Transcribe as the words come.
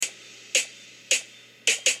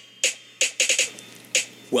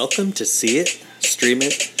Welcome to See It, Stream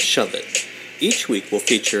It, Shove It. Each week will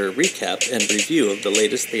feature a recap and review of the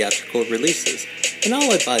latest theatrical releases, and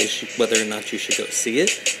I'll advise whether or not you should go see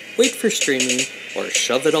it, wait for streaming, or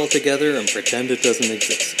shove it all together and pretend it doesn't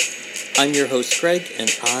exist. I'm your host Greg, and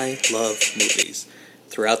I love movies.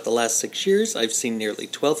 Throughout the last 6 years, I've seen nearly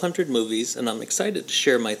 1,200 movies, and I'm excited to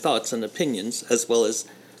share my thoughts and opinions, as well as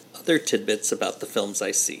other tidbits about the films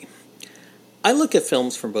I see. I look at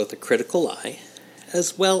films from both a critical eye,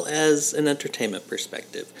 as well as an entertainment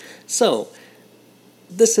perspective. So,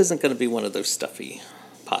 this isn't going to be one of those stuffy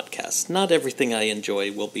podcasts. Not everything I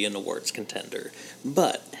enjoy will be an awards contender,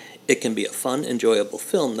 but it can be a fun, enjoyable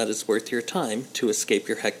film that is worth your time to escape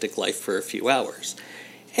your hectic life for a few hours.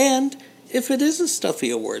 And if it is a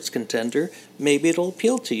stuffy awards contender, maybe it'll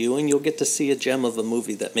appeal to you and you'll get to see a gem of a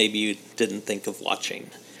movie that maybe you didn't think of watching.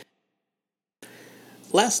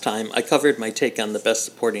 Last time, I covered my take on the Best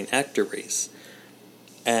Supporting Actor race,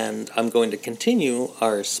 and I'm going to continue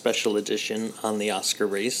our special edition on the Oscar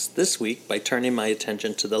race this week by turning my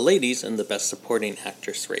attention to the ladies in the Best Supporting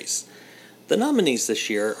Actress race. The nominees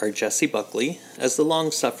this year are Jessie Buckley as the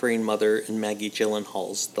long-suffering mother in Maggie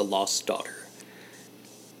Gyllenhaal's The Lost Daughter,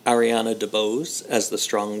 iAriana DeBose as the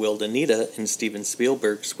strong-willed Anita in Steven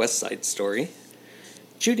Spielberg's West Side Story,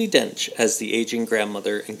 Judi Dench as the aging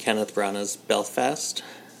grandmother in Kenneth Branagh's Belfast,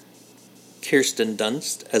 Kirsten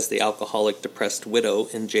Dunst as the alcoholic depressed widow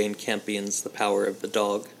in Jane Campion's The Power of the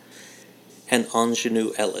Dog, and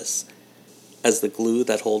Ingenue Ellis as the glue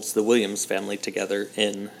that holds the Williams family together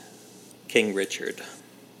in King Richard.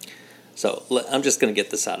 So, I'm just going to get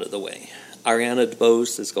this out of the way. iAriana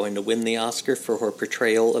DeBose is going to win the Oscar for her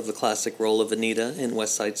portrayal of the classic role of Anita in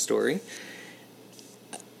West Side Story.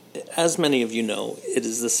 As many of you know, it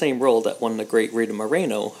is the same role that won the great Rita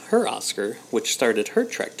Moreno her Oscar, which started her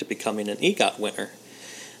trek to becoming an EGOT winner.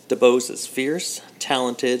 DeBose is fierce,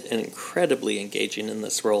 talented, and incredibly engaging in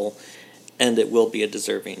this role, and it will be a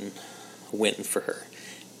deserving win for her.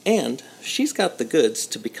 And she's got the goods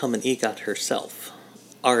to become an EGOT herself,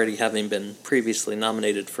 already having been previously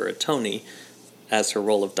nominated for a Tony as her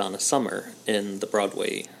role of Donna Summer in the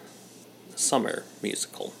Broadway Summer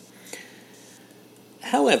musical.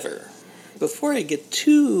 However, before I get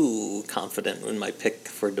too confident in my pick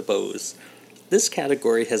for DeBose, this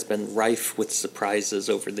category has been rife with surprises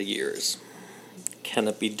over the years. Can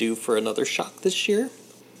it be due for another shock this year?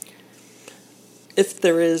 If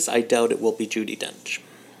there is, I doubt it will be Judi Dench.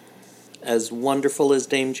 As wonderful as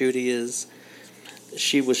Dame Judi is,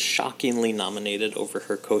 she was shockingly nominated over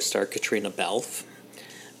her co-star Katrina Balfe.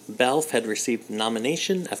 Balfe had received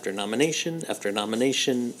nomination after nomination after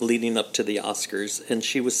nomination leading up to the Oscars, and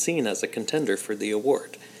she was seen as a contender for the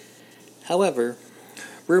award. However,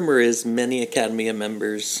 rumor is many Academy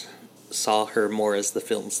members saw her more as the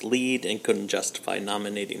film's lead and couldn't justify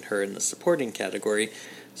nominating her in the supporting category,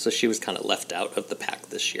 so she was kind of left out of the pack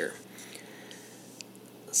this year.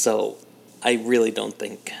 So, I really don't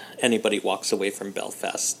think anybody walks away from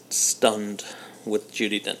Belfast stunned with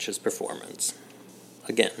Judi Dench's performance.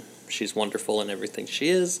 Again, she's wonderful in everything she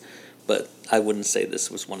is, but I wouldn't say this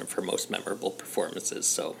was one of her most memorable performances,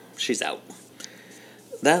 so she's out.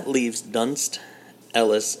 That leaves Dunst,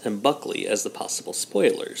 Ellis, and Buckley as the possible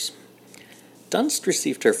spoilers. Dunst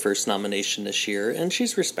received her first nomination this year, and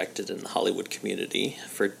she's respected in the Hollywood community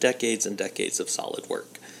for decades and decades of solid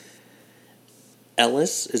work.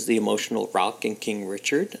 Ellis is the emotional rock in King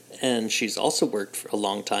Richard, and she's also worked for a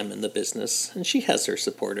long time in the business, and she has her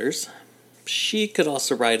supporters. She could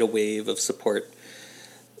also ride a wave of support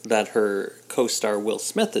that her co-star Will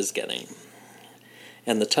Smith is getting,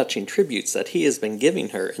 and the touching tributes that he has been giving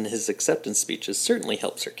her in his acceptance speeches certainly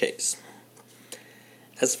helps her case.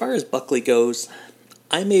 As far as Buckley goes,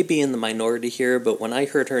 I may be in the minority here, but when I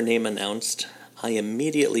heard her name announced, I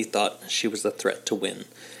immediately thought she was a threat to win,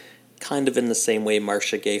 kind of in the same way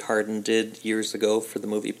Marcia Gay Harden did years ago for the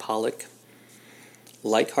movie Pollock.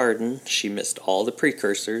 Like Harden, she missed all the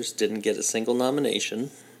precursors, didn't get a single nomination,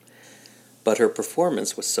 but her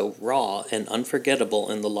performance was so raw and unforgettable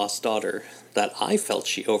in The Lost Daughter that I felt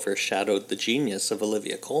she overshadowed the genius of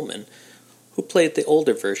Olivia Colman, who played the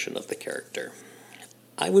older version of the character.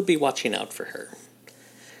 I would be watching out for her.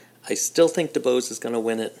 I still think DeBose is going to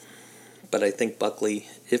win it, but I think Buckley,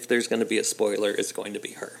 if there's going to be a spoiler, is going to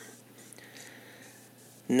be her.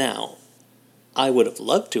 Now, I would have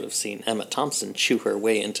loved to have seen Emma Thompson chew her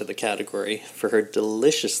way into the category for her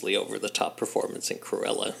deliciously over-the-top performance in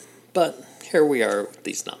Cruella, but here we are with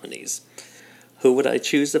these nominees. Who would I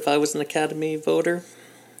choose if I was an Academy voter?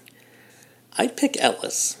 I'd pick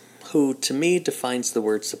Ellis, who to me defines the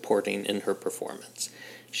word supporting in her performance.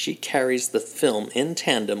 She carries the film in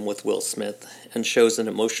tandem with Will Smith and shows an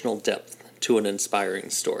emotional depth to an inspiring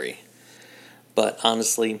story. But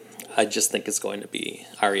honestly, I just think it's going to be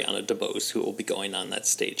Ariana DeBose who will be going on that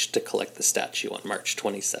stage to collect the statue on March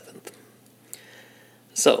 27th.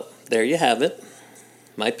 So, there you have it.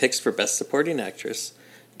 My picks for Best Supporting Actress.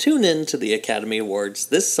 Tune in to the Academy Awards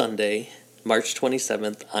this Sunday, March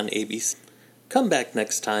 27th on ABC. Come back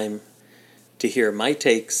next time to hear my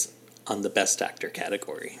takes on the Best Actor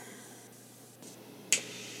category.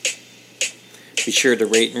 Be sure to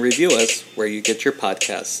rate and review us where you get your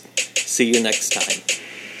podcasts. See you next time.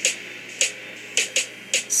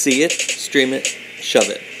 See it, stream it, shove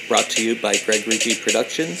it. Brought to you by Gregory G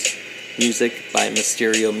Productions. Music by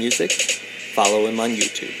Mysterio Music. Follow him on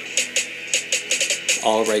YouTube.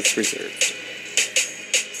 All rights reserved.